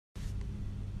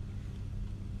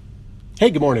Hey,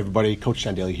 good morning, everybody. Coach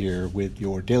John Daly here with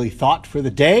your daily thought for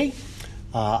the day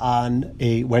on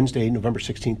a Wednesday, November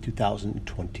 16th,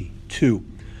 2022.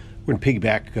 We're going to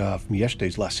piggyback from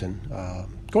yesterday's lesson.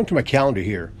 Going through my calendar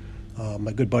here,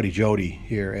 my good buddy Jody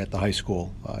here at the high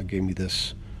school gave me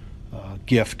this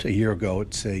gift a year ago.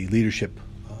 It's a leadership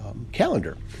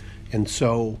calendar. And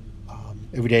so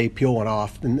every day, peel one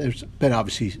off. And there's been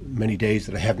obviously many days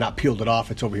that I have not peeled it off.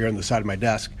 It's over here on the side of my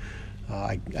desk.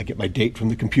 I get my date from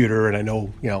the computer, and I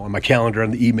know, on my calendar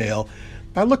and the email.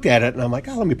 But I looked at it, and I'm like,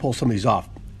 let me pull some of these off.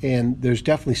 And there's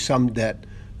definitely some that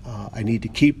I need to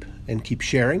keep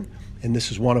sharing, and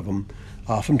this is one of them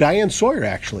from Diane Sawyer,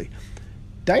 actually.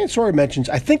 Diane Sawyer mentions,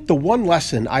 I think the one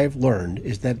lesson I have learned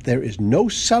is that there is no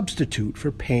substitute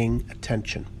for paying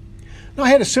attention. Now, I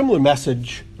had a similar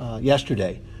message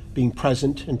yesterday, being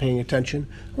present and paying attention.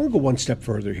 I want to go one step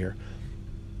further here.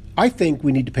 I think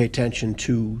we need to pay attention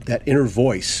to that inner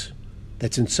voice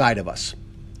that's inside of us,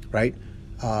 right?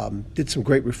 Did some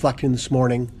great reflecting this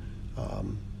morning.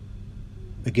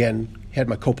 Again, had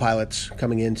my co-pilots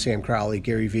coming in, Sam Crowley,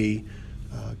 Gary Vee.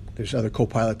 There's other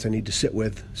co-pilots I need to sit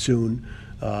with soon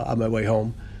on my way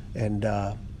home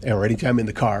or anytime in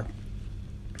the car.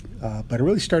 But I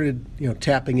really started,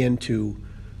 tapping into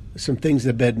some things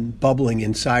that have been bubbling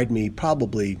inside me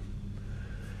probably,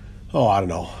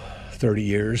 30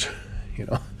 years,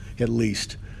 at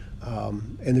least.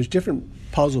 And there's different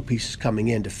puzzle pieces coming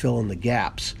in to fill in the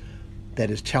gaps that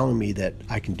is telling me that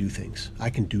I can do things. I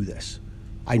can do this.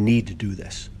 I need to do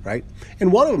this, right?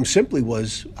 And one of them simply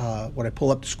was when I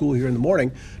pull up to school here in the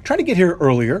morning, try to get here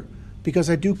earlier because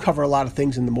I do cover a lot of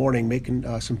things in the morning, making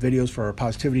some videos for our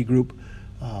positivity group,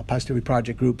 positivity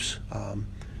project groups,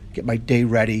 get my day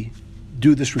ready,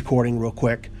 do this recording real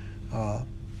quick.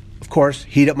 Of course,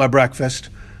 heat up my breakfast.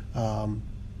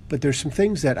 But there's some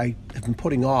things that I have been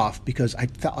putting off because I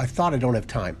thought I don't have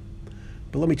time.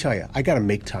 But let me tell you, I got to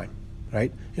make time,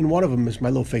 right? And one of them is my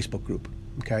little Facebook group,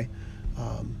 okay?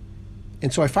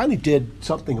 And so I finally did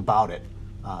something about it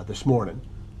this morning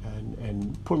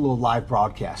and put a little live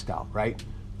broadcast out, right?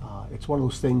 It's one of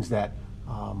those things that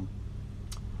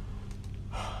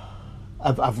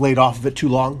I've laid off of it too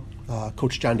long,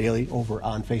 Coach John Daly over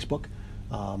on Facebook.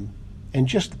 And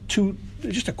just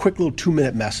a quick little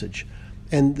 2-minute message.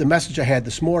 And the message I had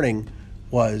this morning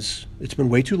was, it's been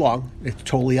way too long. It's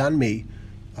totally on me.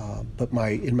 But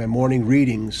in my morning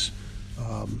readings,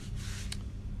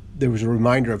 there was a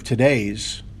reminder of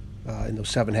today's, in those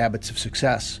 7 habits of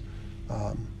success,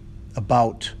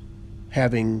 about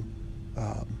having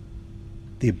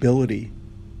the ability,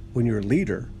 when you're a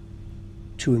leader,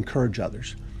 to encourage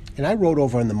others. And I wrote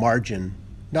over on the margin,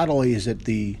 not only is it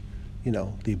the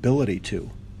ability to,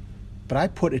 but I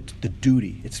put it the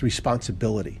duty, it's the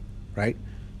responsibility, right,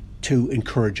 to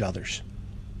encourage others.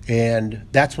 And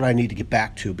that's what I need to get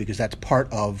back to because that's part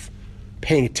of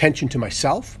paying attention to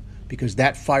myself because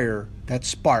that fire, that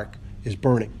spark is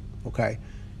burning, okay?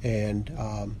 And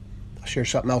I'll share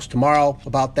something else tomorrow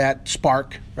about that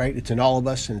spark, right? It's in all of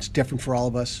us and it's different for all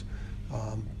of us.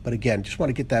 But again, just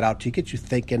want to get that out to you, get you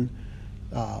thinking,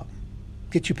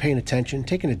 get you paying attention,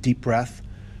 taking a deep breath.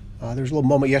 There was a little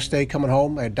moment yesterday coming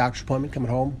home. I had a doctor's appointment coming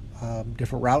home,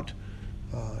 different route.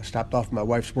 I stopped off at my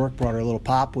wife's work, brought her a little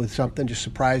pop with something, just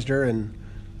surprised her, and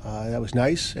that was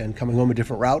nice. And coming home a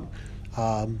different route,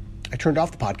 I turned off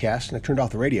the podcast and I turned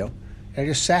off the radio. And I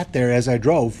just sat there as I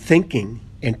drove thinking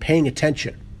and paying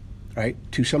attention, right,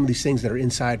 to some of these things that are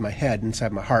inside my head,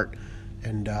 inside my heart.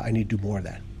 And I need to do more of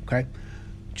that, okay?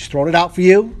 Just throwing it out for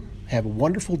you. Have a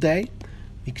wonderful day.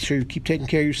 Make sure you keep taking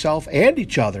care of yourself and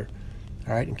each other.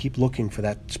 All right, and keep looking for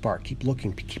that spark. Keep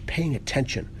looking, keep paying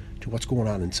attention to what's going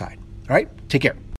on inside. All right, take care.